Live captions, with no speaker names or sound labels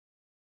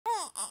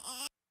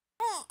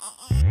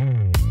Oh,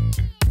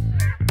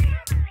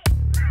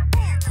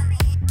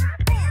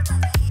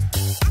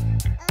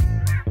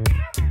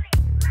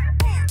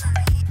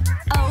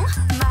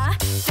 my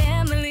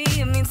family,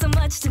 it means so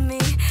much to me.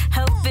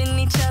 Helping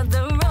each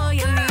other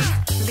royally,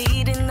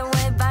 leading the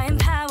way by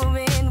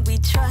empowering. We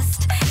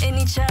trust in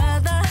each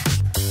other.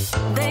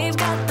 They've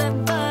got the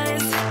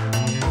buzz.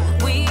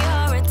 We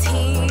are a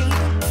team.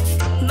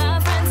 My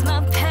friends,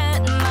 my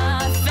pet,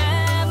 my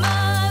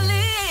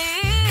family.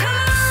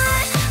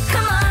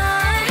 Come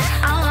on,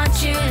 I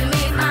want you to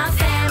meet my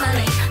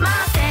family,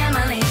 my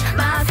family,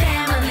 my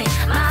family,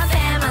 my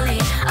family.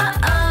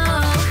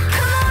 Uh-oh.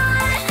 Come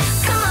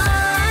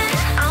on,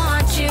 I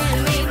want you to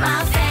meet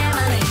my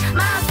family,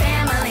 my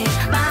family,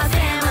 my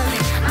family,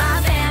 my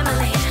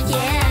family.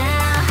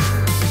 Yeah.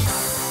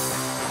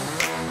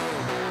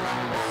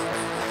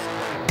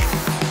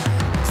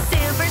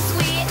 Super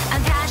sweet,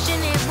 I'm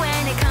passionate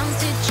when it comes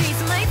to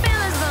treats. My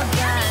family's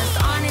focused,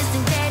 honest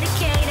and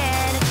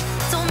dedicated.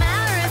 Don't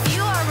matter if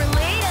you are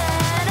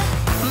related.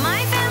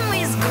 My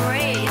family's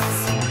great.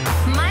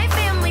 My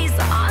family's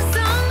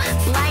awesome.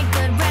 Like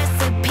good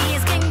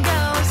recipes can go.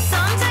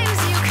 Sometimes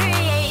you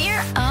create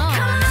your own.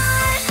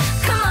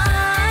 Come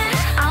on,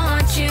 I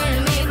want you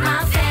to meet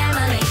my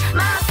family,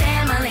 my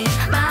family,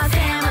 my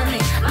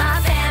family,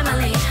 my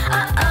family.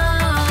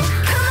 Uh-oh.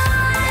 Come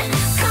on,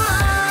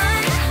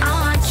 I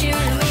want you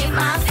to meet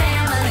my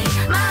family,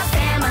 my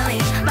family,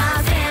 my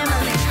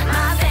family,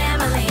 my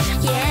family.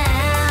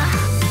 Yeah.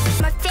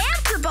 My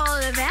fam's a ball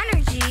of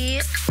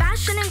energy,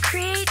 passion and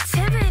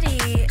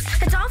creativity.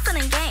 It's all fun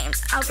and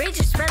games,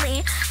 outrageous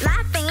really,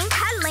 laughing and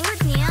cuddling.